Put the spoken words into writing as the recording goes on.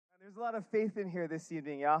There's a lot of faith in here this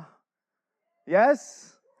evening, yeah?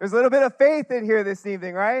 Yes? There's a little bit of faith in here this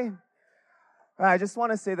evening, right? I just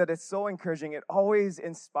want to say that it's so encouraging. It always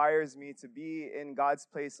inspires me to be in God's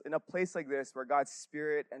place, in a place like this where God's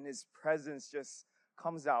Spirit and His presence just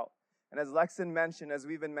comes out. And as Lexon mentioned, as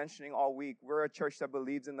we've been mentioning all week, we're a church that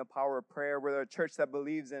believes in the power of prayer. We're a church that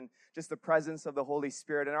believes in just the presence of the Holy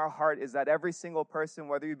Spirit. And our heart is that every single person,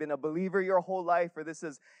 whether you've been a believer your whole life or this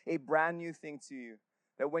is a brand new thing to you,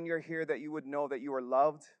 that when you're here, that you would know that you are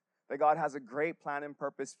loved, that God has a great plan and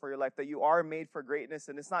purpose for your life, that you are made for greatness.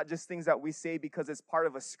 And it's not just things that we say because it's part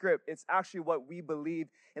of a script. It's actually what we believe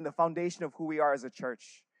in the foundation of who we are as a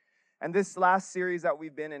church. And this last series that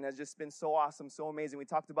we've been in has just been so awesome, so amazing. We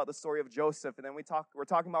talked about the story of Joseph, and then we're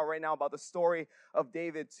talking about right now about the story of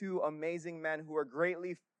David, two amazing men who are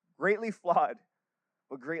greatly flawed,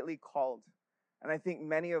 but greatly called. And I think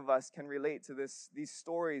many of us can relate to these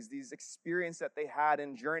stories, these experiences that they had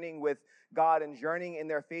in journeying with God and journeying in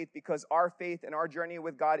their faith, because our faith and our journey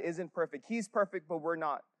with God isn't perfect. He's perfect, but we're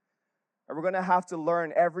not. And we're going to have to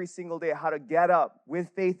learn every single day how to get up with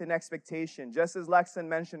faith and expectation. Just as Lexon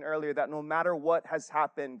mentioned earlier, that no matter what has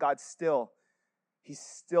happened, He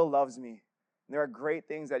still loves me. And there are great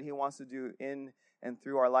things that He wants to do in and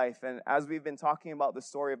through our life. And as we've been talking about the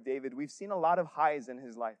story of David, we've seen a lot of highs in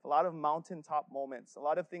his life, a lot of mountaintop moments, a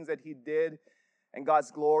lot of things that he did, and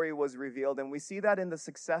God's glory was revealed. And we see that in the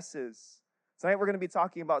successes. Tonight we're going to be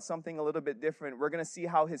talking about something a little bit different. We're going to see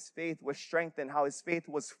how his faith was strengthened, how his faith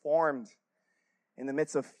was formed in the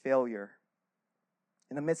midst of failure,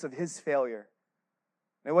 in the midst of his failure.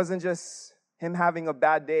 It wasn't just him having a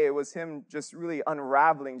bad day. It was him just really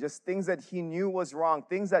unraveling, just things that he knew was wrong,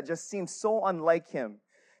 things that just seemed so unlike him,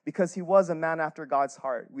 because he was a man after God's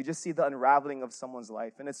heart. We just see the unraveling of someone's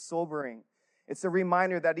life, and it's sobering. It's a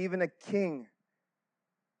reminder that even a king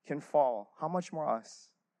can fall. How much more us?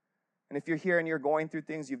 And if you're here and you're going through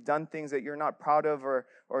things, you've done things that you're not proud of, or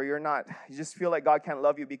you just feel like God can't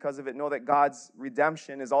love you because of it, know that God's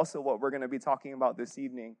redemption is also what we're going to be talking about this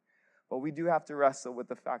evening. But we do have to wrestle with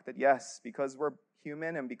the fact that, yes, because we're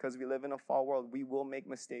human and because we live in a fallen world, we will make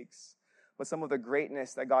mistakes. But some of the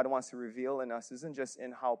greatness that God wants to reveal in us isn't just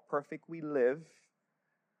in how perfect we live,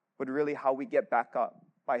 but really how we get back up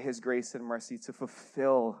by His grace and mercy to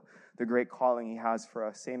fulfill the great calling He has for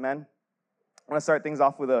us. Amen? I want to start things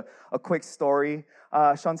off with a quick story.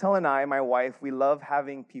 Chantel and I, my wife, we love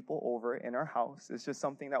having people over in our house. It's just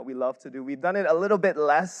something that we love to do. We've done it a little bit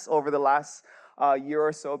less over the last year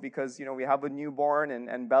or so because, we have a newborn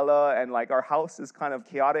and Bella, and our house is kind of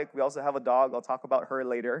chaotic. We also have a dog. I'll talk about her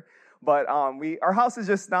later. But our house is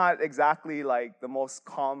just not exactly like the most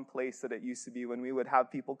calm place that it used to be when we would have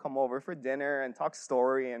people come over for dinner and talk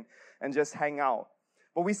story and just hang out.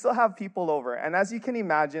 But we still have people over. And as you can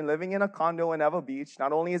imagine, living in a condo in Ewa Beach,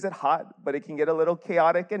 not only is it hot, but it can get a little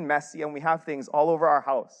chaotic and messy, and we have things all over our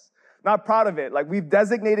house. Not proud of it. We've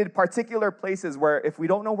designated particular places where if we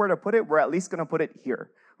don't know where to put it, we're at least going to put it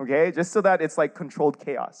here, okay? Just so that it's controlled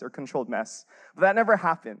chaos or controlled mess. But that never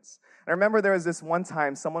happens. I remember there was this one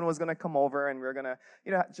time someone was going to come over and we were going to,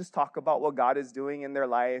 just talk about what God is doing in their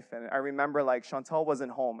life. And I remember Chantel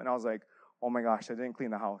wasn't home and I was like, oh my gosh, I didn't clean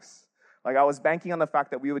the house. I was banking on the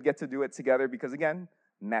fact that we would get to do it together because, again,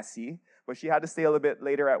 messy. But she had to stay a little bit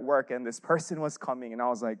later at work, and this person was coming. And I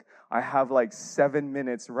was like, I have 7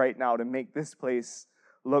 minutes right now to make this place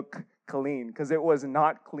look clean, because it was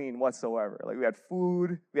not clean whatsoever. We had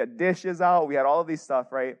food, we had dishes out, we had all of these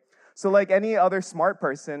stuff, right? So like any other smart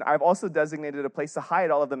person, I've also designated a place to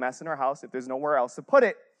hide all of the mess in our house if there's nowhere else to put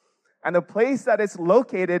it. And the place that it's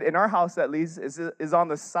located in our house, at least, is on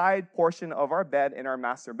the side portion of our bed in our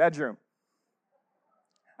master bedroom.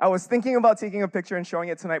 I was thinking about taking a picture and showing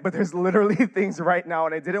it tonight, but there's literally things right now,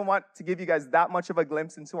 and I didn't want to give you guys that much of a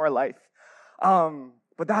glimpse into our life.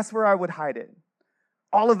 But that's where I would hide it.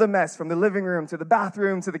 All of the mess, from the living room to the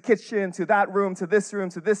bathroom to the kitchen to that room to this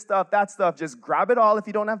stuff, that stuff, just grab it all if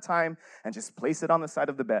you don't have time and just place it on the side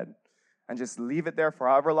of the bed and just leave it there for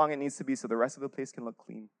however long it needs to be so the rest of the place can look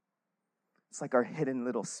clean. It's like our hidden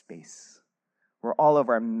little space where all of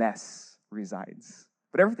our mess resides.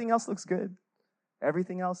 But everything else looks good.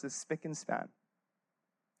 Everything else is spick and span.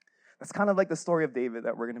 That's kind of like the story of David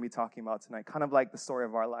that we're going to be talking about tonight, kind of like the story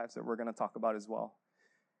of our lives that we're going to talk about as well.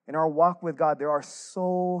 In our walk with God, there are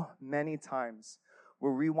so many times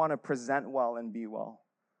where we want to present well and be well.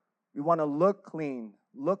 We want to look clean,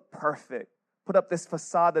 look perfect, put up this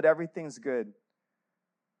facade that everything's good.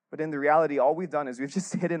 But in the reality, all we've done is we've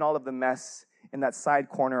just hidden all of the mess in that side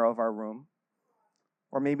corner of our room,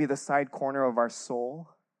 or maybe the side corner of our soul.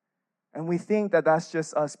 And we think that that's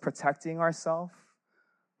just us protecting ourselves.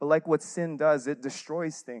 But like what sin does, it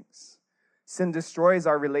destroys things. Sin destroys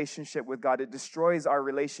our relationship with God. It destroys our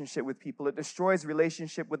relationship with people. It destroys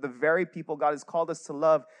relationship with the very people God has called us to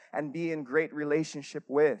love and be in great relationship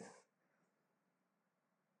with.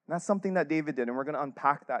 And that's something that David did, and we're going to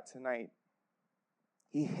unpack that tonight.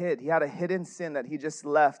 He had a hidden sin that he just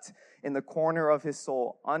left in the corner of his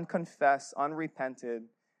soul, unconfessed, unrepented,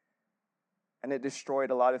 and it destroyed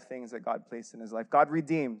a lot of things that God placed in his life. God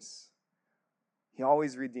redeems. He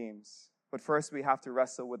always redeems. But first we have to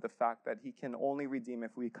wrestle with the fact that he can only redeem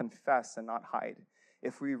if we confess and not hide,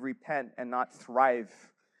 if we repent and not thrive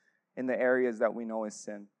in the areas that we know is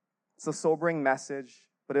sin. It's a sobering message,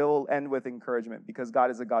 but it will end with encouragement because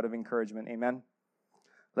God is a God of encouragement. Amen?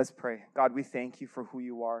 Let's pray. God, we thank you for who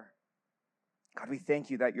you are. God, we thank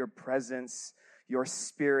you that your presence, your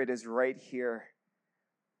spirit is right here.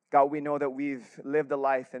 God, we know that we've lived a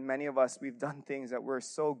life, and many of us, we've done things that we're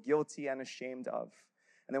so guilty and ashamed of.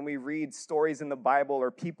 And then we read stories in the Bible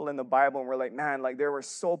or people in the Bible, and we're like, man, like they were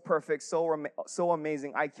so perfect, so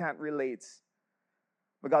amazing, I can't relate.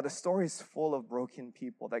 But God, the story is full of broken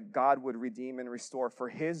people that God would redeem and restore for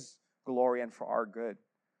his glory and for our good.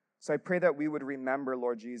 So I pray that we would remember,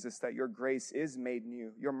 Lord Jesus, that your grace is made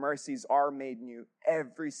new. Your mercies are made new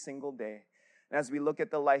every single day. And as we look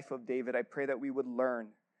at the life of David, I pray that we would learn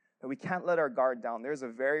that we can't let our guard down. There's a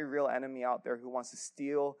very real enemy out there who wants to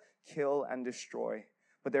steal, kill, and destroy.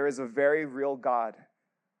 But there is a very real God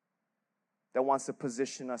that wants to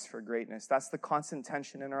position us for greatness. That's the constant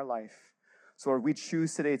tension in our life. So Lord, we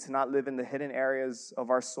choose today to not live in the hidden areas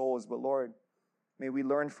of our souls, but Lord, may we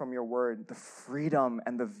learn from your word the freedom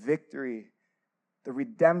and the victory, the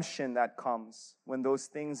redemption that comes when those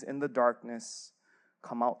things in the darkness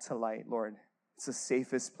come out to light, Lord. It's the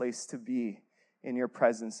safest place to be in your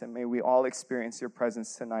presence, and may we all experience your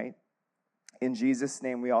presence tonight. In Jesus'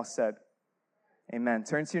 name we all said, amen.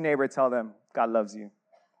 Turn to your neighbor, tell them, God loves you.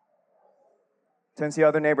 Turn to your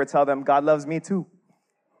other neighbor, tell them, God loves me too.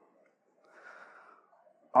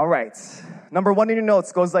 All right. Number one in your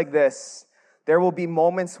notes goes like this. There will be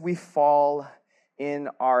moments we fall in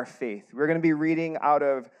our faith. We're going to be reading out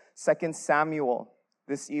of 2 Samuel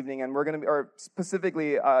this evening, and we're going to be, or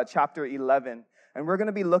specifically chapter 11, and we're going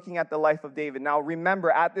to be looking at the life of David. Now,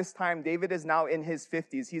 remember, at this time, David is now in his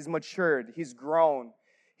 50s. He's matured. He's grown.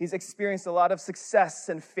 He's experienced a lot of success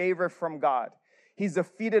and favor from God. He's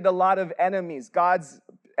defeated a lot of enemies, God's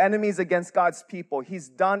enemies against God's people. He's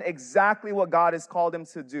done exactly what God has called him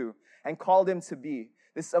to do and called him to be.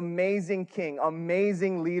 This amazing king,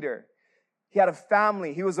 amazing leader. He had a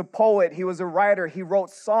family. He was a poet. He was a writer. He wrote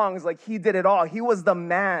songs. Like, he did it all. He was the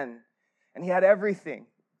man, and he had everything.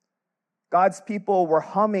 God's people were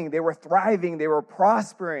humming. They were thriving. They were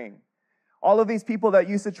prospering. All of these people that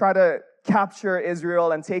used to try to capture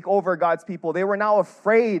Israel and take over God's people, they were now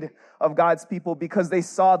afraid of God's people because they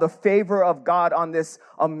saw the favor of God on this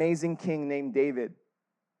amazing king named David.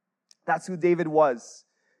 That's who David was.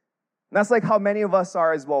 And that's like how many of us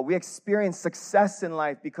are as well. We experience success in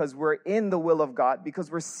life because we're in the will of God,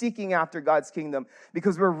 because we're seeking after God's kingdom,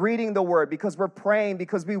 because we're reading the word, because we're praying,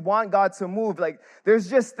 because we want God to move. Like, there's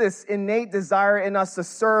just this innate desire in us to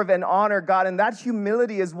serve and honor God, and that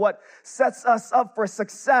humility is what sets us up for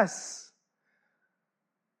success.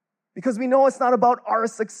 Because we know it's not about our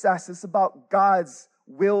success, it's about God's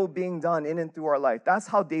will being done in and through our life. That's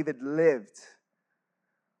how David lived.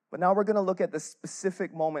 But now we're going to look at the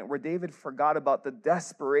specific moment where David forgot about the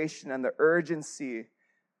desperation and the urgency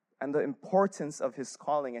and the importance of his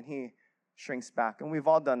calling, and he shrinks back. And we've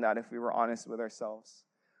all done that if we were honest with ourselves.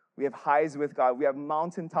 We have highs with God. We have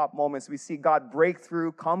mountaintop moments. We see God break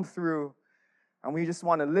through, come through, and we just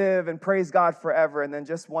want to live and praise God forever. And then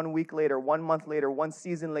just 1 week later, 1 month later, 1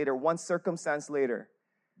 season later, 1 circumstance later,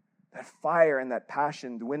 that fire and that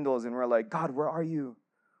passion dwindles, and we're like, God, where are you?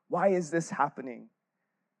 Why is this happening?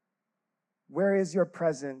 Where is your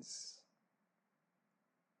presence?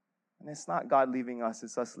 And it's not God leaving us,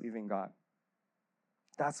 it's us leaving God.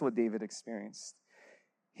 That's what David experienced.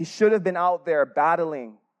 He should have been out there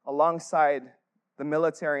battling alongside the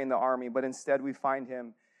military and the army, but instead we find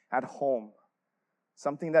him at home.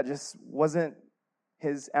 Something that just wasn't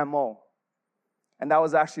his MO. And that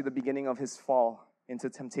was actually the beginning of his fall into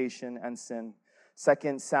temptation and sin.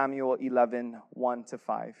 2 Samuel 11,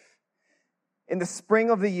 1-5. In the spring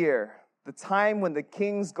of the year, the time when the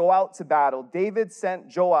kings go out to battle, David sent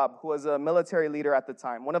Joab, who was a military leader at the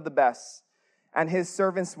time, one of the best, and his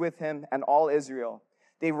servants with him and all Israel.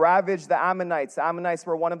 They ravaged the Ammonites. The Ammonites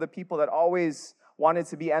were one of the people that always wanted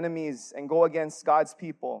to be enemies and go against God's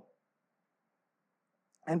people,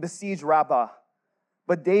 and besieged Rabbah.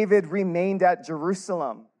 But David remained at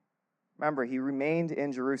Jerusalem. Remember, he remained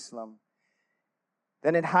in Jerusalem.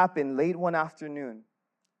 Then it happened late one afternoon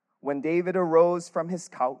when David arose from his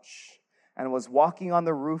couch and was walking on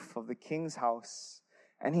the roof of the king's house,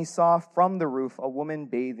 and he saw from the roof a woman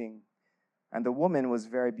bathing, and the woman was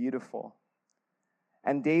very beautiful.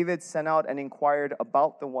 And David sent out and inquired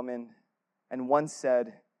about the woman, and one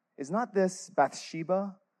said, "Is not this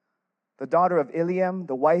Bathsheba, the daughter of Eliam,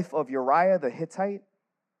 the wife of Uriah the Hittite?"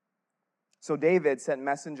 So David sent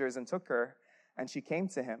messengers and took her, and she came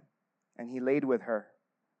to him, and he laid with her.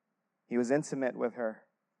 He was intimate with her.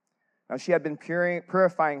 Now she had been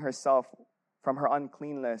purifying herself from her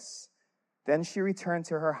uncleanness. Then she returned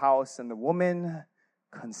to her house, and the woman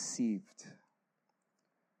conceived.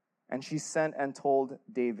 And she sent and told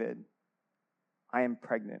David, "I am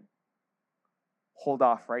pregnant." Hold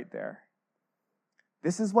off right there.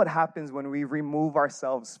 This is what happens when we remove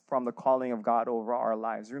ourselves from the calling of God over our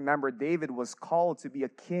lives. Remember, David was called to be a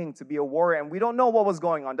king, to be a warrior, and we don't know what was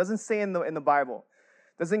going on. It doesn't say in the Bible.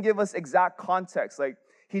 It doesn't give us exact context. Like,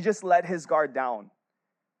 he just let his guard down.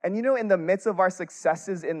 And you know, in the midst of our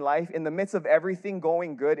successes in life, in the midst of everything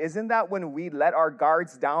going good, isn't that when we let our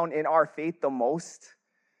guards down in our faith the most?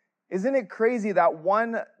 Isn't it crazy that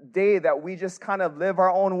one day that we just kind of live our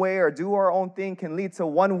own way or do our own thing can lead to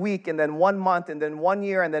 1 week and then 1 month and then 1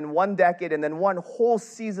 year and then 1 decade and then one whole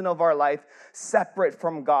season of our life separate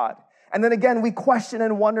from God? And then again, we question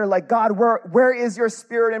and wonder, like, God, where is your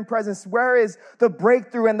spirit and presence? Where is the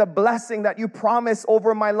breakthrough and the blessing that you promised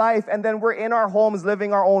over my life? And then we're in our homes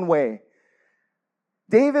living our own way.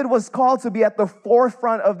 David was called to be at the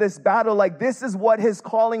forefront of this battle. Like, this is what his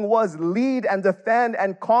calling was: lead and defend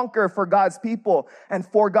and conquer for God's people and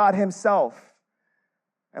for God himself.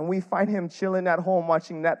 And we find him chilling at home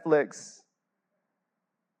watching Netflix.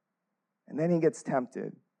 And then he gets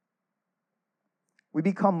tempted. We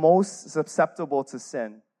become most susceptible to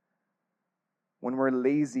sin when we're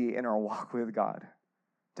lazy in our walk with God.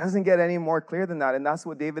 Doesn't get any more clear than that. And that's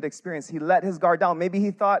what David experienced. He let his guard down. Maybe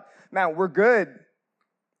he thought, man, we're good.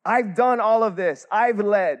 I've done all of this. I've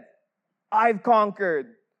led. I've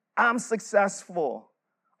conquered. I'm successful.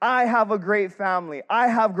 I have a great family. I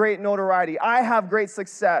have great notoriety. I have great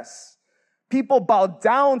success. People bow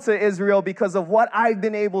down to Israel because of what I've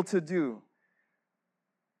been able to do.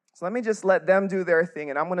 So let me just let them do their thing,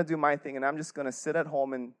 and I'm going to do my thing, and I'm just going to sit at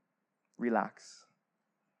home and relax.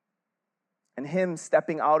 And him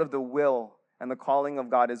stepping out of the will and the calling of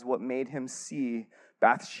God is what made him see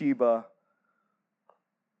Bathsheba.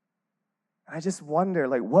 I just wonder,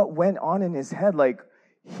 like, what went on in his head? Like,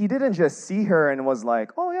 he didn't just see her and was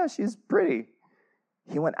like, oh yeah, she's pretty.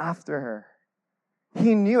 He went after her.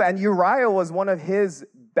 He knew, and Uriah was one of his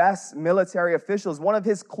best military officials, one of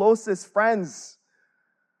his closest friends.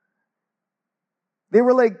 They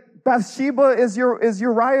were like, Bathsheba is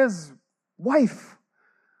Uriah's wife.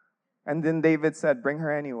 And then David said, bring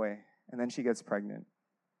her anyway. And then she gets pregnant.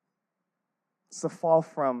 It's a fall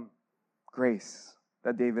from grace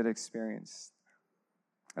that David experienced.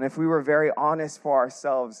 And if we were very honest for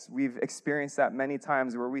ourselves, we've experienced that many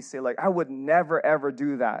times where we say, like, I would never, ever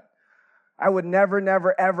do that. I would never,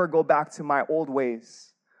 never, ever go back to my old ways.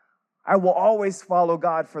 I will always follow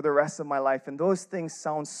God for the rest of my life. And those things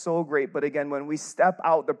sound so great. But again, when we step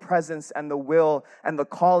out the presence and the will and the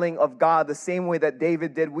calling of God the same way that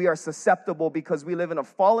David did, we are susceptible because we live in a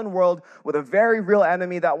fallen world with a very real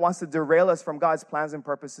enemy that wants to derail us from God's plans and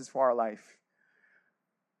purposes for our life.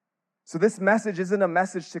 So this message isn't a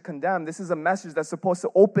message to condemn. This is a message that's supposed to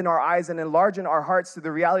open our eyes and enlarge in our hearts to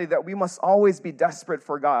the reality that we must always be desperate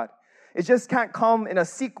for God. It just can't come in a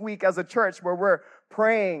Seek week as a church where we're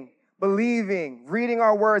praying, believing, reading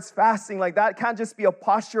our words, fasting. Like, that can't just be a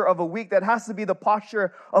posture of a week. That has to be the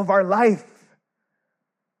posture of our life.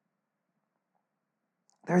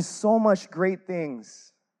 There's so much great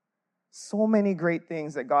things, so many great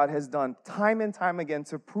things that God has done time and time again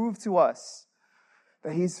to prove to us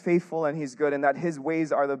that He's faithful and He's good and that His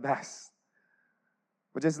ways are the best.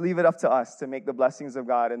 But just leave it up to us to make the blessings of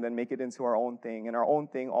God and then make it into our own thing. And our own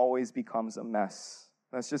thing always becomes a mess.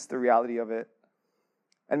 That's just the reality of it.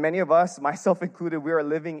 And many of us, myself included, we are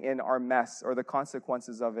living in our mess or the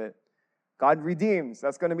consequences of it. God redeems.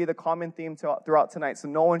 That's going to be the common theme throughout tonight. So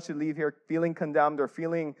no one should leave here feeling condemned or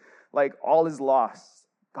feeling like all is lost.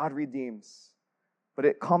 God redeems. But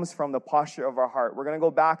it comes from the posture of our heart. We're going to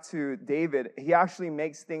go back to David. He actually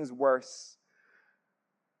makes things worse.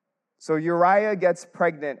 So Uriah gets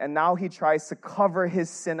pregnant, and now he tries to cover his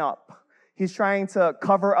sin up. He's trying to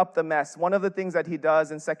cover up the mess. One of the things that he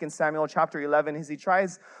does in 2 Samuel chapter 11 is he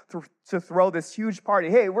tries to throw this huge party.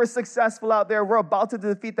 Hey, we're successful out there. We're about to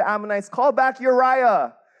defeat the Ammonites. Call back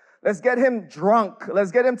Uriah. Let's get him drunk.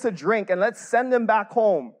 Let's get him to drink, and let's send him back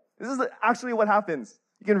home. This is actually what happens.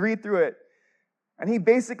 You can read through it. And he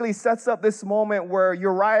basically sets up this moment where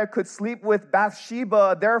Uriah could sleep with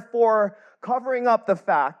Bathsheba, therefore covering up the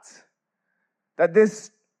fact that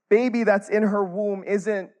this baby that's in her womb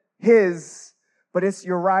isn't his, but it's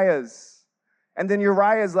Uriah's. And then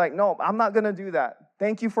Uriah's like, no, I'm not going to do that.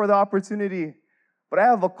 Thank you for the opportunity, but I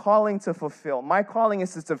have a calling to fulfill. My calling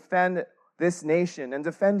is to defend this nation and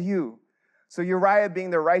defend you. So Uriah,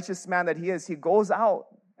 being the righteous man that he is, he goes out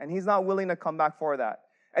and he's not willing to come back for that.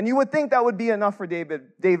 And you would think that would be enough for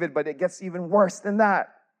David, but it gets even worse than that.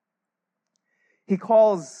 He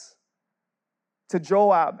calls to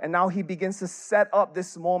Joab, and now he begins to set up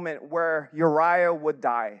this moment where Uriah would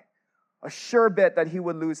die. A sure bet that he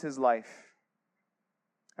would lose his life.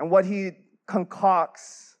 And what he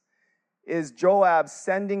concocts is Joab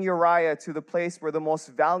sending Uriah to the place where the most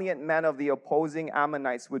valiant men of the opposing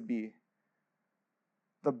Ammonites would be.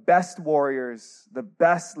 The best warriors, the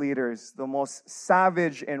best leaders, the most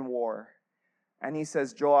savage in war. And he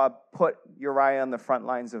says, Joab, put Uriah on the front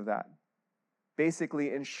lines of that.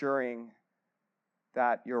 Basically ensuring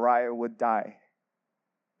that Uriah would die.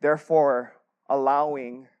 Therefore,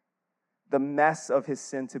 allowing the mess of his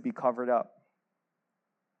sin to be covered up.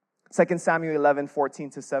 2 Samuel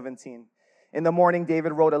 11:14-17. In the morning,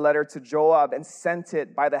 David wrote a letter to Joab and sent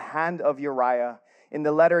it by the hand of Uriah. In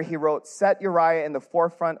the letter, he wrote, set Uriah in the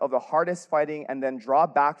forefront of the hardest fighting and then draw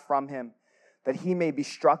back from him, that he may be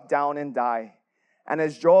struck down and die. And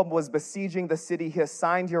as Joab was besieging the city, he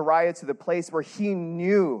assigned Uriah to the place where he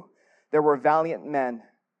knew there were valiant men.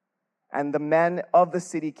 And the men of the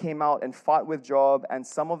city came out and fought with Joab, and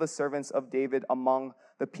some of the servants of David among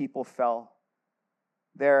the people fell.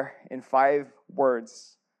 There, in 5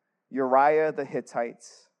 words, Uriah the Hittite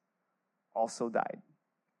also died.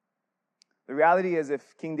 The reality is,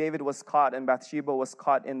 if King David was caught and Bathsheba was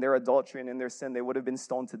caught in their adultery and in their sin, they would have been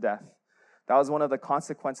stoned to death. That was one of the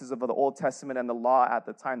consequences of the Old Testament and the law at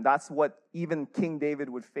the time. That's what even King David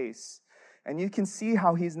would face. And you can see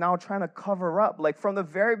how he's now trying to cover up. Like from the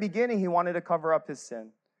very beginning, he wanted to cover up his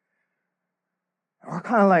sin. And we're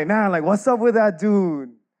kind of like, man, like what's up with that dude?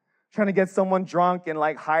 Trying to get someone drunk and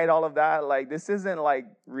like hide all of that. Like this isn't like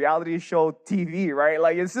reality show TV, right?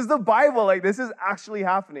 Like this is the Bible. Like this is actually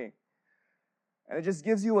happening. And it just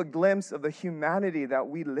gives you a glimpse of the humanity that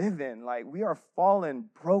we live in. Like we are fallen,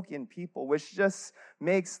 broken people, which just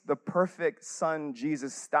makes the perfect Son,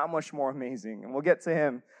 Jesus, that much more amazing. And we'll get to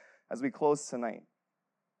him as we close tonight.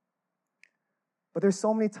 But there's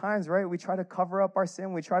so many times, right? We try to cover up our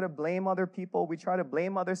sin. We try to blame other people. We try to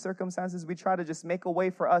blame other circumstances. We try to just make a way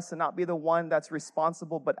for us to not be the one that's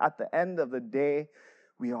responsible. But at the end of the day,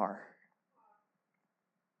 we are.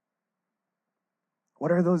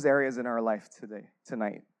 What are those areas in our life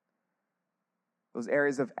tonight? Those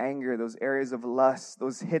areas of anger, those areas of lust,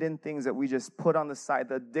 those hidden things that we just put on the side,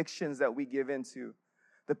 the addictions that we give into,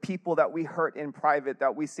 the people that we hurt in private,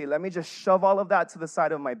 that we say, let me just shove all of that to the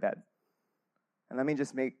side of my bed. And let me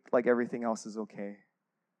just make like everything else is okay.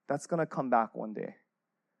 That's going to come back one day.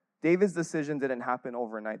 David's decision didn't happen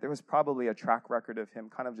overnight. There was probably a track record of him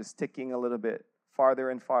kind of just ticking a little bit farther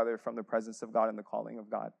and farther from the presence of God and the calling of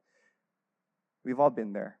God. We've all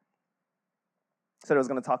been there. I said I was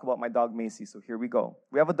going to talk about my dog, Macy, so here we go.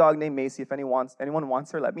 We have a dog named Macy. If anyone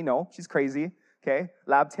wants her, let me know. She's crazy, okay?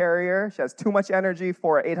 Lab terrier. She has too much energy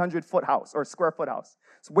for an 800-foot house or square foot house.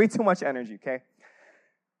 It's way too much energy, okay?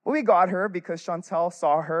 But we got her because Chantel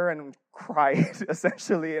saw her and cried,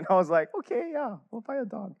 essentially. And I was like, okay, yeah, we'll buy a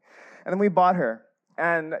dog. And then we bought her.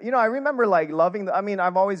 And, I remember, like, loving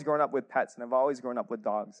I've always grown up with pets, and I've always grown up with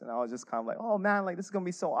dogs. And I was just kind of like, oh, man, like, this is going to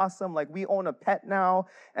be so awesome. Like, we own a pet now,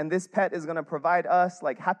 and this pet is going to provide us,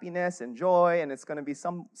 like, happiness and joy, and it's going to be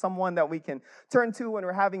someone that we can turn to when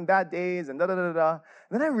we're having bad days, and da-da-da-da. And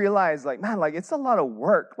then I realized, like, man, like, it's a lot of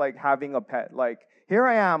work, like, having a pet. Like, here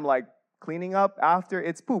I am, like, cleaning up after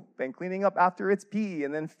its poop, and cleaning up after its pee,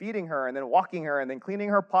 and then feeding her, and then walking her, and then cleaning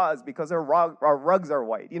her paws because our rugs are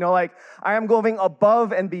white. Like I am going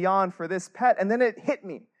above and beyond for this pet. And then it hit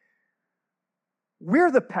me.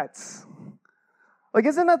 We're the pets. Like,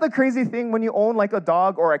 isn't that the crazy thing when you own like a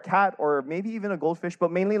dog or a cat or maybe even a goldfish,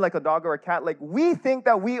 but mainly like a dog or a cat? Like we think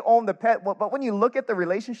that we own the pet, but when you look at the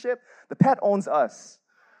relationship, the pet owns us.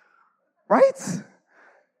 Right?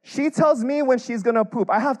 She tells me when she's going to poop.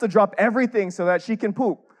 I have to drop everything so that she can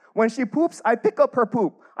poop. When she poops, I pick up her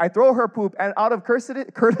poop. I throw her poop, and out of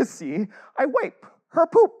courtesy, I wipe her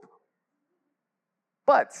poop.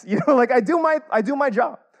 But, like I do my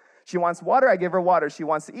job. She wants water, I give her water. She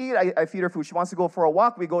wants to eat, I feed her food. She wants to go for a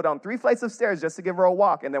walk, we go down 3 flights of stairs just to give her a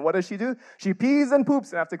walk. And then what does she do? She pees and poops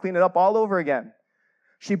and I have to clean it up all over again.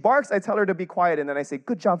 She barks, I tell her to be quiet, and then I say,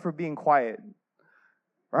 good job for being quiet.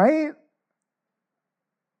 Right?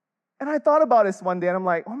 And I thought about this one day, and I'm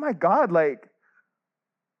like, oh my God, like,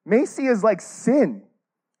 Macy is like sin.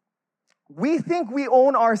 We think we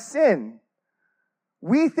own our sin.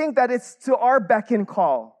 We think that it's to our beck and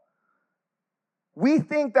call. We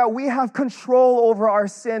think that we have control over our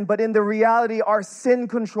sin, but in the reality, our sin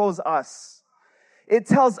controls us. It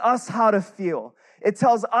tells us how to feel. It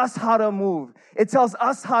tells us how to move. It tells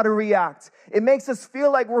us how to react. It makes us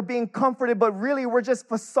feel like we're being comforted, but really we're just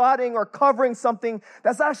facading or covering something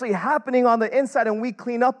that's actually happening on the inside, and we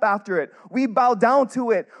clean up after it. We bow down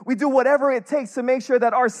to it. We do whatever it takes to make sure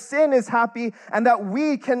that our sin is happy and that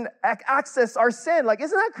we can access our sin. Like,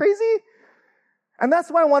 isn't that crazy? And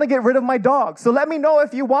that's why I want to get rid of my dog. So let me know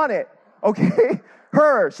if you want it, okay?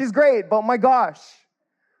 Her, she's great, but my gosh.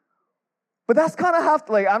 But that's kind of how,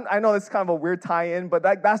 like, I know it's kind of a weird tie-in, but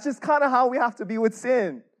that's just kind of how we have to be with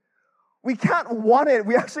sin. We can't want it.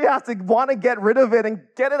 We actually have to want to get rid of it and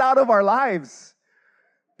get it out of our lives.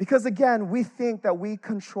 Because again, we think that we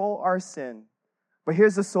control our sin. But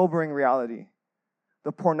here's the sobering reality.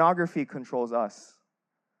 The pornography controls us.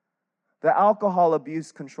 The alcohol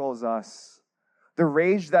abuse controls us. The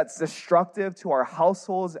rage that's destructive to our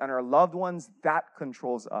households and our loved ones, that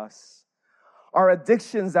controls us. Our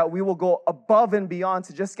addictions that we will go above and beyond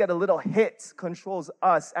to just get a little hit controls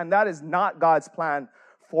us. And that is not God's plan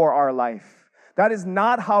for our life. That is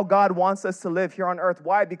not how God wants us to live here on earth.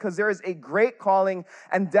 Why? Because there is a great calling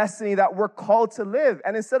and destiny that we're called to live.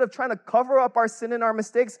 And instead of trying to cover up our sin and our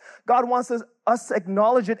mistakes, God wants us to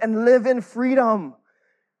acknowledge it and live in freedom.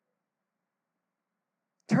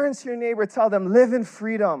 Turn to your neighbor, tell them, live in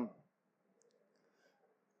freedom.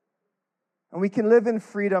 And we can live in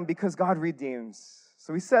freedom because God redeems.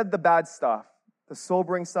 So we said the bad stuff, the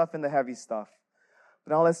sobering stuff and the heavy stuff.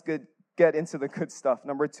 But now let's get into the good stuff.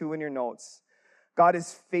 Number 2 in your notes. God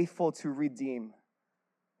is faithful to redeem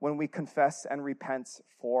when we confess and repent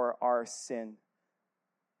for our sin.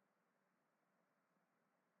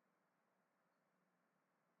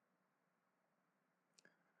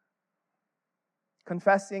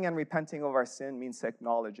 Confessing and repenting of our sin means to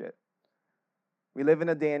acknowledge it. We live in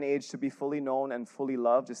a day and age to be fully known and fully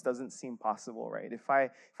loved just doesn't seem possible, right? If I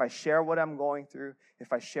share what I'm going through,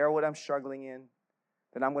 if I share what I'm struggling in,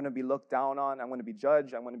 then I'm going to be looked down on, I'm going to be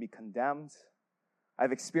judged, I'm going to be condemned.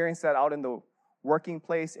 I've experienced that out in the working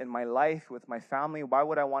place, in my life, with my family. Why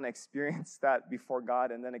would I want to experience that before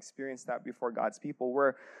God and then experience that before God's people?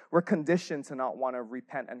 We're conditioned to not want to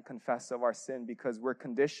repent and confess of our sin because we're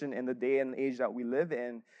conditioned in the day and age that we live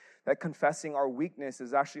in that confessing our weakness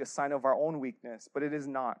is actually a sign of our own weakness, but it is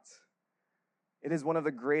not. It is one of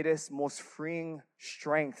the greatest, most freeing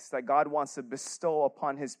strengths that God wants to bestow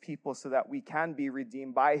upon his people so that we can be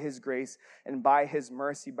redeemed by his grace and by his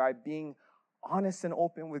mercy, by being honest and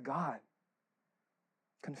open with God.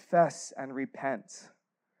 Confess and repent.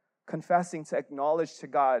 Confessing to acknowledge to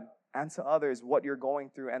God and to others what you're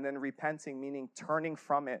going through, and then repenting, meaning turning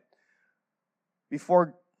from it.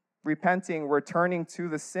 Before repenting, we're turning to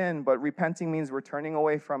the sin, but repenting means we're turning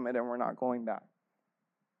away from it and we're not going back.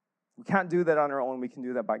 We can't do that on our own. We can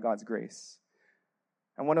do that by God's grace.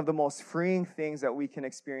 And one of the most freeing things that we can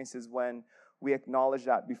experience is when we acknowledge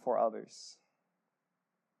that before others.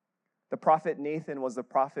 The prophet Nathan was the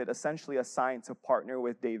prophet essentially assigned to partner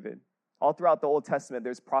with David. All throughout the Old Testament,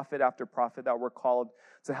 there's prophet after prophet that were called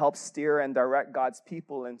to help steer and direct God's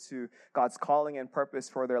people into God's calling and purpose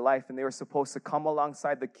for their life. And they were supposed to come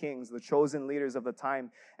alongside the kings, the chosen leaders of the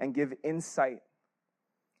time, and give insight.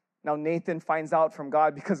 Now Nathan finds out from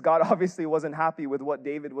God, because God obviously wasn't happy with what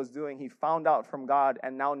David was doing. He found out from God,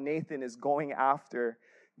 and now Nathan is going after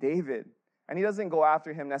David. And he doesn't go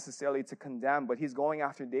after him necessarily to condemn, but he's going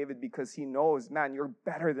after David because he knows, man, you're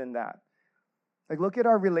better than that. Like, look at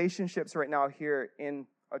our relationships right now here in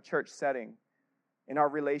a church setting, in our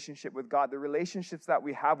relationship with God, the relationships that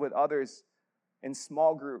we have with others in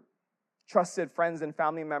small group, trusted friends and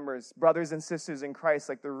family members, brothers and sisters in Christ.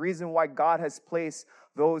 Like, the reason why God has placed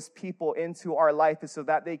those people into our life is so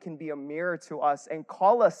that they can be a mirror to us and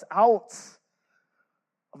call us out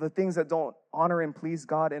of the things that don't honor and please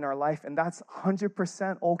God in our life. And that's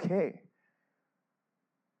 100% okay.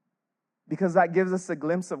 Because that gives us a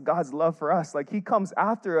glimpse of God's love for us. Like, he comes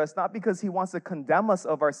after us, not because he wants to condemn us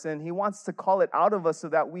of our sin. He wants to call it out of us so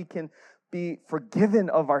that we can be forgiven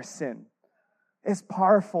of our sin. It's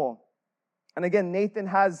powerful. And again, Nathan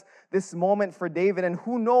has this moment for David, and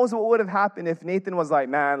who knows what would have happened if Nathan was like,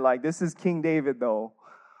 man, like, this is King David, though.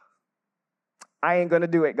 I ain't going to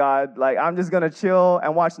do it, God. Like, I'm just going to chill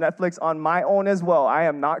and watch Netflix on my own as well. I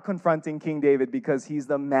am not confronting King David because he's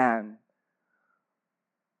the man.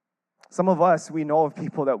 Some of us, we know of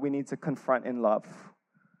people that we need to confront in love.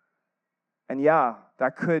 And yeah,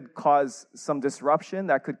 that could cause some disruption,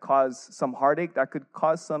 that could cause some heartache, that could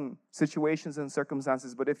cause some situations and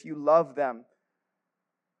circumstances. But if you love them,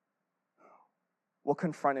 we'll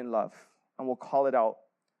confront in love and we'll call it out.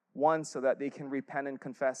 One, so that they can repent and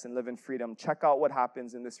confess and live in freedom. Check out what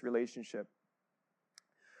happens in this relationship.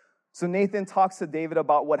 So Nathan talks to David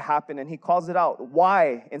about what happened, and he calls it out.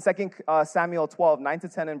 Why? In 2 Samuel 12,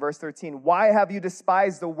 9-10 and verse 13. Why have you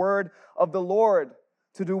despised the word of the Lord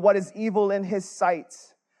to do what is evil in his sight?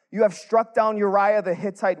 You have struck down Uriah the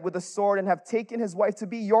Hittite with a sword and have taken his wife to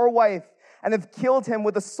be your wife and have killed him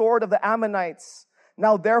with the sword of the Ammonites.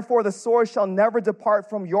 Now therefore the sword shall never depart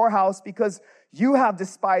from your house because you have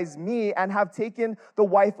despised me and have taken the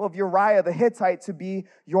wife of Uriah the Hittite to be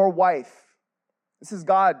your wife. This is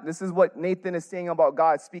God. This is what Nathan is saying about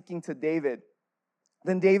God, speaking to David.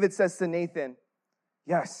 Then David says to Nathan,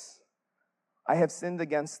 yes, I have sinned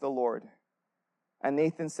against the Lord. And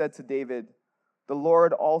Nathan said to David, the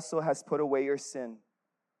Lord also has put away your sin,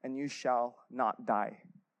 and you shall not die.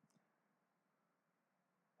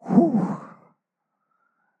 Whew.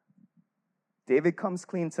 David comes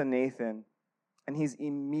clean to Nathan, and he's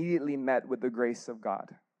immediately met with the grace of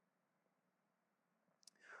God.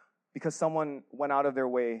 Because someone went out of their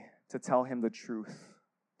way to tell him the truth.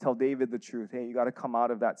 Tell David the truth. Hey, you got to come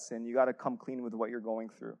out of that sin. You got to come clean with what you're going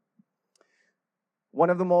through. One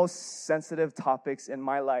of the most sensitive topics in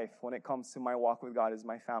my life when it comes to my walk with God is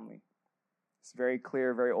my family. It's very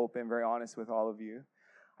clear, very open, very honest with all of you.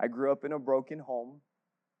 I grew up in a broken home.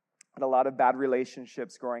 Had a lot of bad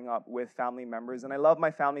relationships growing up with family members. And I love my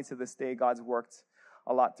family to this day. God's worked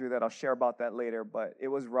a lot through that. I'll share about that later. But it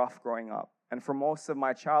was rough growing up. And for most of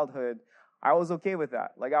my childhood, I was okay with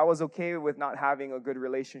that. Like, I was okay with not having a good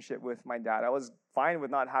relationship with my dad. I was fine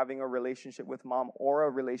with not having a relationship with mom or a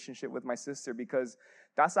relationship with my sister because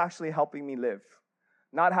that's actually helping me live.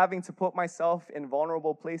 Not having to put myself in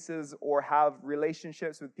vulnerable places or have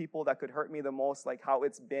relationships with people that could hurt me the most, like how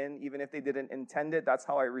it's been, even if they didn't intend it. That's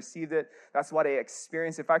how I received it. That's what I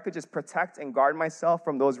experienced. If I could just protect and guard myself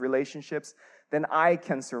from those relationships, then I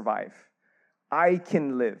can survive. I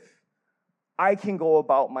can live. I can go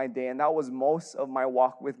about my day. And that was most of my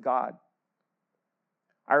walk with God.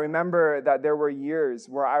 I remember that there were years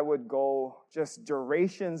where I would go just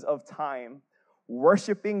durations of time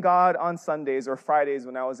worshiping God on Sundays or Fridays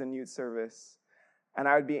when I was in youth service. And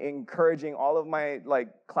I would be encouraging all of my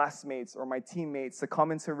classmates or my teammates to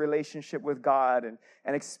come into relationship with God and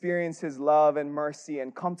experience his love and mercy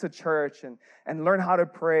and come to church and learn how to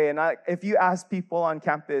pray. And if you ask people on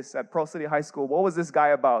campus at Pearl City High School, what was this guy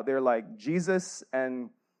about? They're like, Jesus and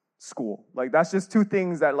school. Like, that's just two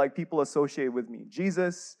things that people associate with me.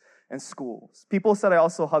 Jesus and schools. People said I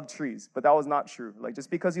also hug trees, but that was not true. Like, just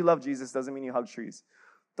because you love Jesus doesn't mean you hug trees.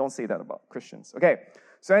 Don't say that about Christians. Okay,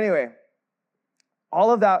 so anyway,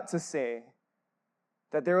 all of that to say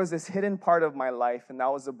that there was this hidden part of my life, and that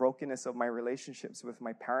was the brokenness of my relationships with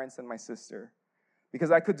my parents and my sister. Because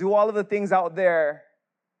I could do all of the things out there,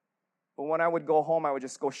 but when I would go home, I would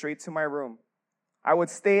just go straight to my room. I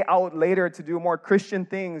would stay out later to do more Christian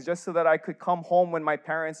things just so that I could come home when my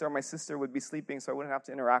parents or my sister would be sleeping so I wouldn't have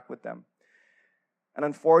to interact with them. And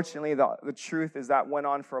unfortunately, the truth is that went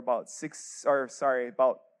on for about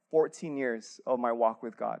 14 years of my walk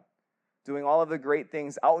with God. Doing all of the great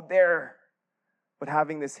things out there, but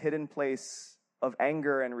having this hidden place of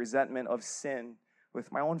anger and resentment of sin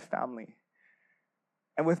with my own family.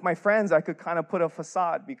 And with my friends, I could kind of put a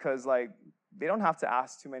facade because they don't have to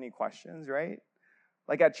ask too many questions, right?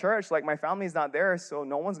 Like at church, my family's not there, so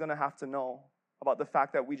no one's going to have to know about the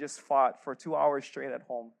fact that we just fought for 2 hours straight at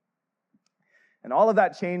home. And all of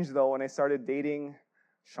that changed, though, when I started dating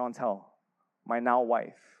Chantel, my now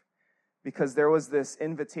wife, because there was this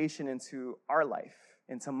invitation into our life,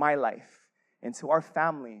 into my life, into our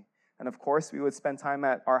family. And of course, we would spend time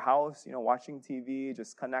at our house, watching TV,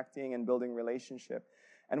 just connecting and building relationship.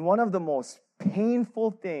 And one of the most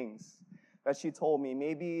painful things that she told me,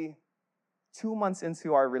 maybe 2 months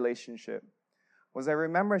into our relationship, was I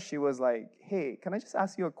remember she was like, hey, can I just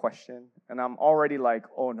ask you a question? And I'm already like,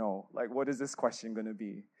 oh no, what is this question going to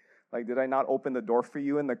be? Did I not open the door for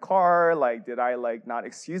you in the car? Did I not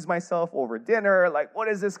excuse myself over dinner? What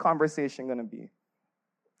is this conversation going to be?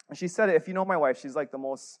 And she said, if you know my wife, she's the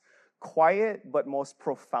most quiet but most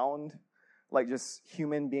profound, just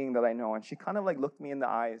human being that I know. And she kind of looked me in the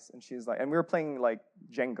eyes, and she's and we were playing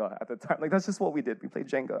Jenga at the time. That's just what we did. We played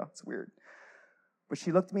Jenga. It's weird. But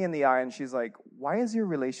she looked me in the eye and she's like, why is your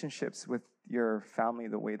relationships with your family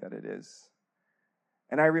the way that it is?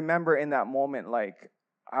 And I remember in that moment, like,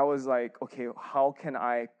 I was like, okay, how can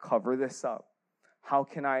I cover this up? How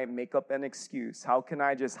can I make up an excuse? How can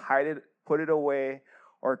I just hide it, put it away,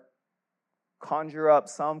 or conjure up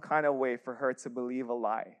some kind of way for her to believe a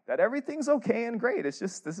lie that everything's okay and great? It's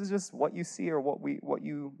just, this is just what you see or what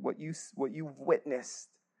you've witnessed.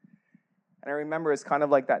 And I remember it's kind of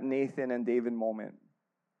like that Nathan and David moment.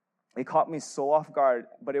 It caught me so off guard,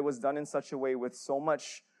 but it was done in such a way with so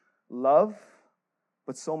much love,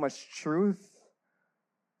 but so much truth,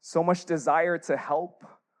 so much desire to help,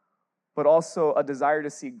 but also a desire to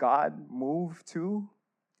see God move too,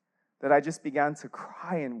 that I just began to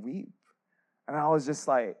cry and weep. And I was just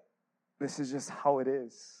like, this is just how it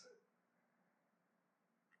is.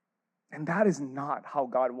 And that is not how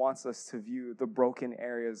God wants us to view the broken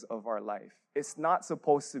areas of our life. It's not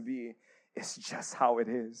supposed to be, it's just how it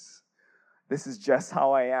is. This is just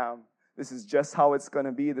how I am. This is just how it's going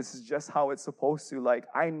to be. This is just how it's supposed to. Like,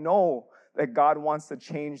 I know that God wants to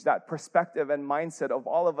change that perspective and mindset of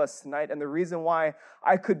all of us tonight. And the reason why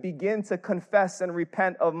I could begin to confess and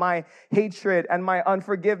repent of my hatred and my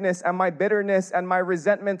unforgiveness and my bitterness and my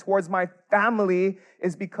resentment towards my family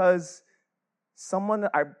is because someone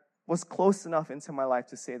I was close enough into my life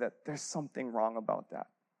to say that there's something wrong about that.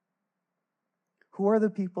 Who are the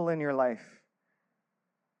people in your life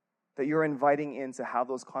that you're inviting in to have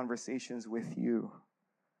those conversations with you?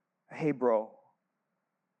 Hey, bro,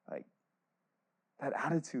 like, that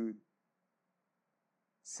attitude,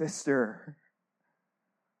 sister,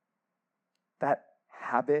 that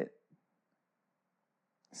habit,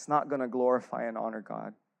 it's not going to glorify and honor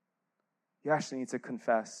God. You actually need to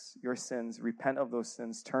confess your sins, repent of those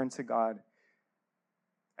sins, turn to God,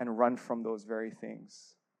 and run from those very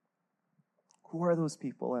things. Who are those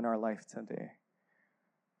people in our life today?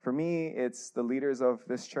 For me, it's the leaders of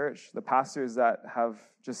this church, the pastors that have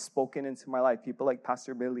just spoken into my life, people like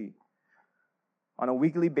Pastor Billy. On a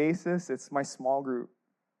weekly basis, it's my small group.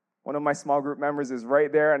 One of my small group members is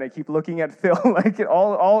right there, and I keep looking at Phil like it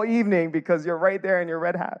all evening because you're right there in your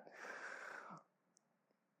red hat.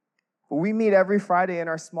 But we meet every Friday in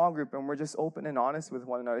our small group, and we're just open and honest with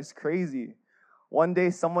one another. It's crazy. One day,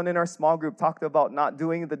 someone in our small group talked about not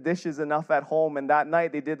doing the dishes enough at home, and that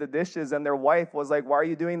night they did the dishes, and their wife was like, why are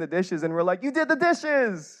you doing the dishes? And we're like, you did the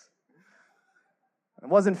dishes! It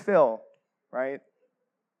wasn't Phil, right?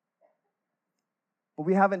 But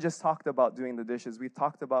we haven't just talked about doing the dishes. We've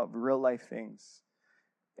talked about real life things.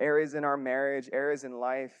 Areas in our marriage, areas in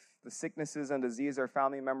life, the sicknesses and disease our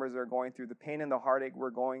family members are going through, the pain and the heartache we're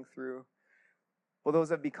going through. Well,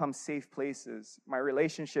 those have become safe places. My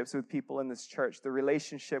relationships with people in this church, the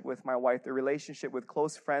relationship with my wife, the relationship with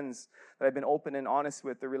close friends that I've been open and honest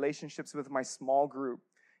with, the relationships with my small group.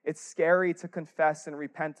 It's scary to confess and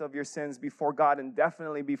repent of your sins before God and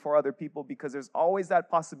definitely before other people because there's always that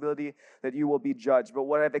possibility that you will be judged. But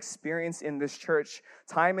what I've experienced in this church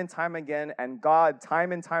time and time again, and God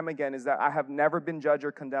time and time again, is that I have never been judged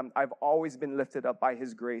or condemned. I've always been lifted up by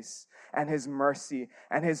His grace and His mercy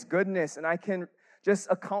and His goodness. And I can just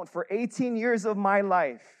account for 18 years of my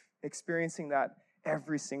life experiencing that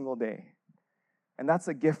every single day. And that's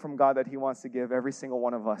a gift from God that He wants to give every single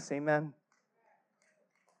one of us. Amen?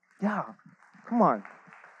 Yeah, come on.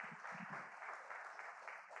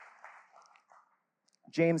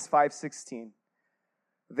 James 5:16.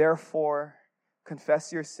 Therefore,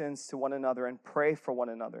 confess your sins to one another and pray for one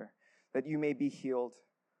another, that you may be healed.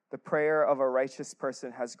 The prayer of a righteous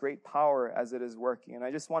person has great power as it is working. And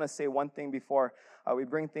I just want to say one thing before we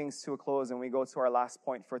bring things to a close and we go to our last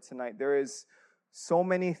point for tonight. There is so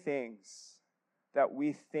many things that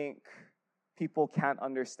we think people can't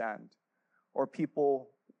understand, or people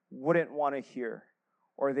wouldn't want to hear,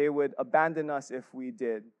 or they would abandon us if we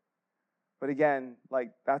did. But again,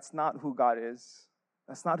 like, that's not who God is.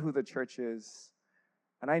 That's not who the church is.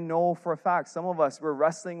 And I know for a fact, some of us, we're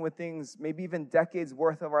wrestling with things, maybe even decades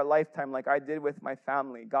worth of our lifetime, like I did with my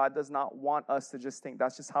family. God does not want us to just think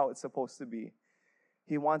that's just how it's supposed to be.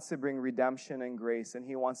 He wants to bring redemption and grace, and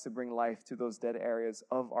He wants to bring life to those dead areas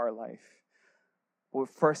of our life. Well, it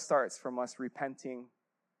first starts from us repenting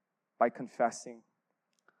by confessing.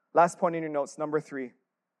 Last point in your notes, number 3.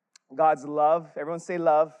 God's love, everyone say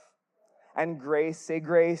love, and grace, say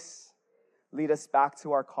grace, lead us back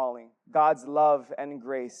to our calling. God's love and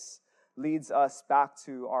grace leads us back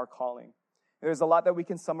to our calling. There's a lot that we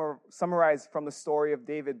can summarize from the story of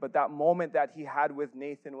David, but that moment that he had with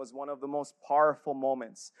Nathan was one of the most powerful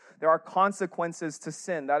moments. There are consequences to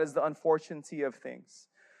sin. That is the unfortunate of things.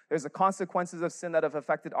 There's the consequences of sin that have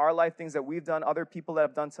affected our life, things that we've done, other people that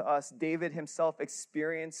have done to us. David himself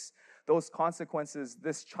experienced those consequences.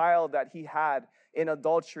 This child that he had in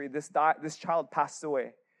adultery, this child passed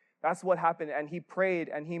away. That's what happened. And he prayed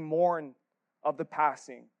and he mourned of the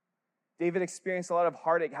passing. David experienced a lot of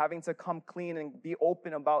heartache, having to come clean and be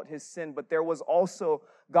open about his sin. But there was also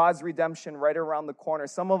God's redemption right around the corner.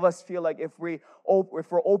 Some of us feel like if we're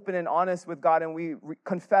open and honest with God and we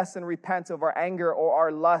confess and repent of our anger or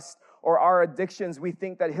our lust or our addictions, we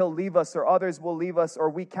think that he'll leave us or others will leave us or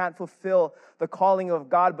we can't fulfill the calling of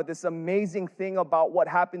God. But this amazing thing about what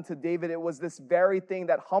happened to David, it was this very thing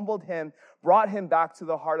that humbled him, brought him back to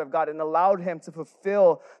the heart of God, and allowed him to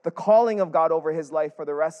fulfill the calling of God over his life for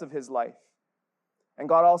the rest of his life. And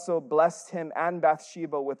God also blessed him and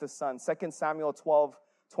Bathsheba with a son. 2 Samuel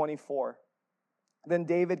 12:24. Then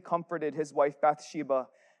David comforted his wife Bathsheba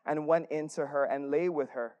and went in to her and lay with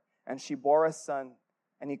her. And she bore a son,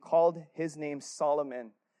 and he called his name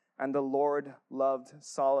Solomon. And the Lord loved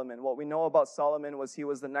Solomon. What we know about Solomon was he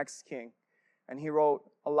was the next king. And he wrote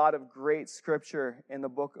a lot of great scripture in the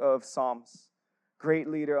book of Psalms. Great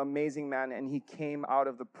leader, amazing man, and he came out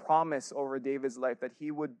of the promise over David's life that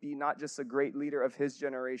he would be not just a great leader of his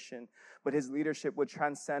generation, but his leadership would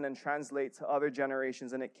transcend and translate to other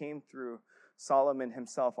generations, and it came through Solomon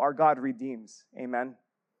himself. Our God redeems, amen?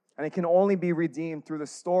 And it can only be redeemed through the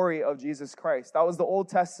story of Jesus Christ. That was the Old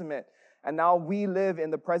Testament, and now we live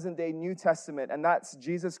in the present-day New Testament, and that's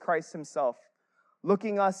Jesus Christ himself,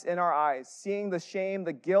 looking us in our eyes, seeing the shame,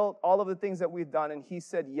 the guilt, all of the things that we've done, and he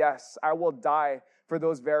said, yes, I will die for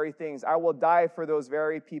those very things. I will die for those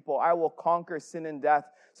very people. I will conquer sin and death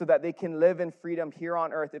so that they can live in freedom here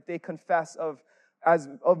on earth if they confess of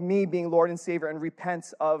me being Lord and Savior and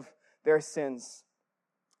repent of their sins.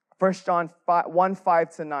 1 John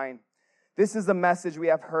 1:5-9. This is the message we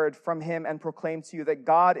have heard from him and proclaimed to you, that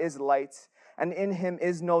God is light, and in him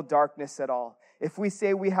is no darkness at all. If we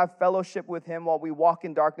say we have fellowship with him while we walk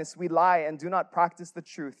in darkness, we lie and do not practice the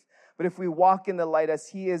truth. But if we walk in the light as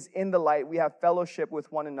he is in the light, we have fellowship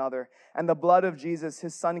with one another. And the blood of Jesus,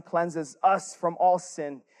 his son, cleanses us from all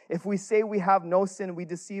sin. If we say we have no sin, we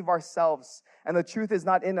deceive ourselves, and the truth is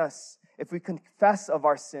not in us. If we confess of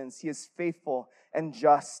our sins, he is faithful and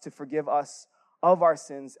just to forgive us of our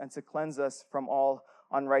sins and to cleanse us from all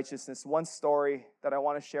unrighteousness. One story that I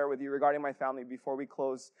want to share with you regarding my family before we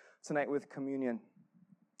close tonight with communion.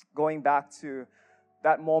 Going back to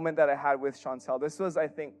that moment that I had with Chantel. This was, I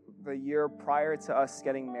think, the year prior to us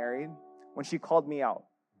getting married, when she called me out.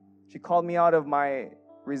 She called me out of my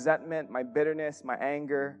resentment, my bitterness, my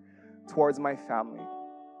anger towards my family.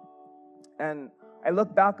 And I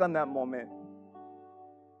look back on that moment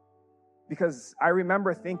because I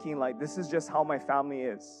remember thinking, like, this is just how my family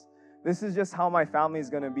is. This is just how my family is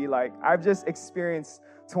going to be like. I've just experienced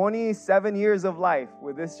 27 years of life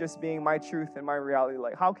with this just being my truth and my reality.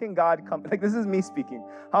 Like, how can God come? Like, this is me speaking.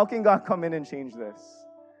 How can God come in and change this?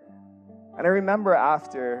 And I remember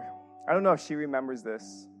after, I don't know if she remembers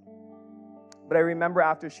this, but I remember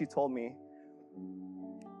after she told me,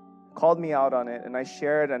 called me out on it, and I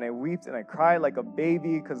shared and I wept and I cried like a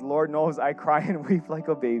baby, because Lord knows I cry and weep like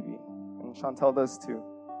a baby. And Chantel does too.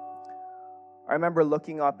 I remember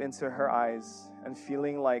looking up into her eyes and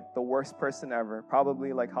feeling like the worst person ever,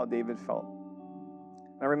 probably like how David felt.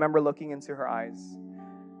 And I remember looking into her eyes,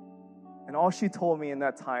 and all she told me in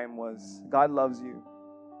that time was, God loves you,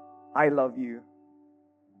 I love you,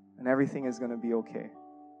 and everything is going to be okay.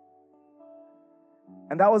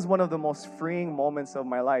 And that was one of the most freeing moments of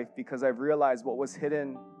my life, because I've realized what was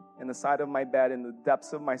hidden in the side of my bed, in the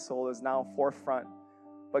depths of my soul, is now forefront.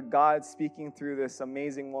 But God, speaking through this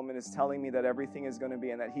amazing woman, is telling me that everything is going to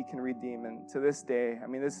be and that he can redeem. And to this day, I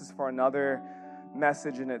mean, this is for another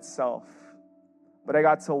message in itself. But I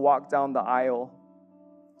got to walk down the aisle,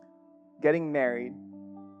 getting married,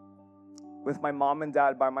 with my mom and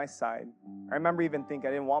dad by my side. I remember even thinking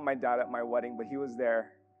I didn't want my dad at my wedding, but he was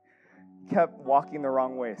there. He kept walking the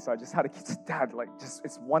wrong way, so I just had to keep, Dad, like, just,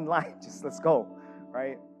 it's one line, just let's go,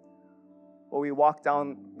 right? Well, we walked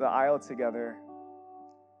down the aisle together.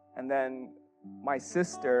 And then my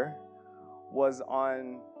sister was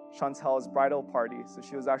on Chantel's bridal party, so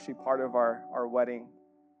she was actually part of our wedding.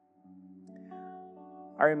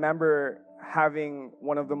 I remember having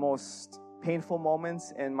one of the most painful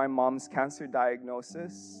moments in my mom's cancer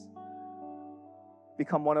diagnosis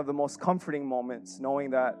become one of the most comforting moments, knowing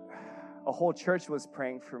that a whole church was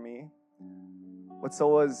praying for me, but so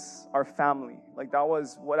was our family. Like, that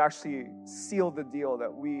was what actually sealed the deal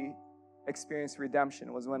that we experienced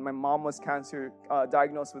redemption, was when my mom was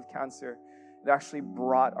diagnosed with cancer. It actually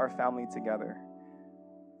brought our family together.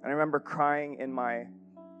 And I remember crying in my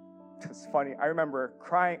It's funny. I remember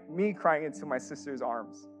crying into my sister's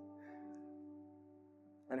arms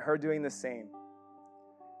and her doing the same.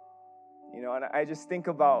 You know, and I just think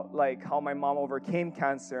about like how my mom overcame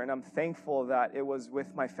cancer, and I'm thankful that it was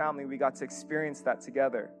with my family. We got to experience that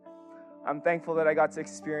together. I'm thankful that I got to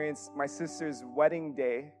experience my sister's wedding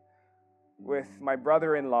day with my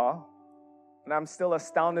brother-in-law, and I'm still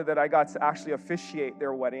astounded that I got to actually officiate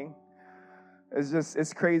their wedding.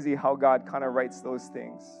 It's crazy how God kind of writes those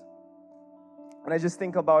things. And I just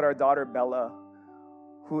think about our daughter Bella,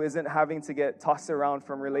 who isn't having to get tossed around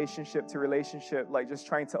from relationship to relationship, like just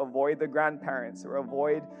trying to avoid the grandparents or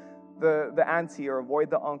avoid the auntie or avoid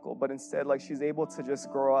the uncle, but instead like she's able to just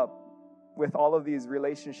grow up with all of these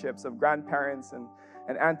relationships of grandparents and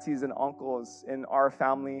aunties and uncles in our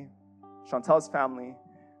family, Chantel's family,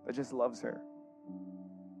 that just loves her.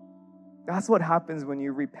 That's what happens when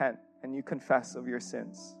you repent and you confess of your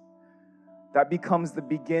sins. That becomes the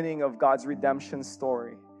beginning of God's redemption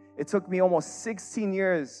story. It took me almost 14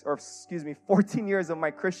 years of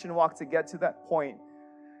my Christian walk to get to that point.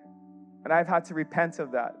 And I've had to repent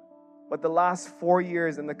of that. But the last 4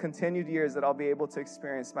 years and the continued years that I'll be able to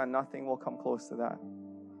experience, man, nothing will come close to that.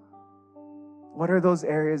 What are those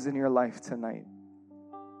areas in your life tonight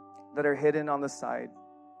that are hidden on the side,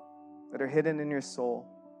 that are hidden in your soul,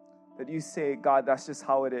 that you say, God, that's just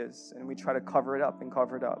how it is, and we try to cover it up and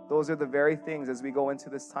cover it up? Those are the very things as we go into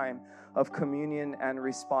this time of communion and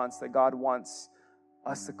response that God wants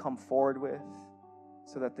us to come forward with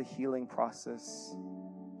so that the healing process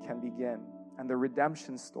can begin and the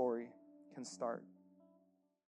redemption story can start.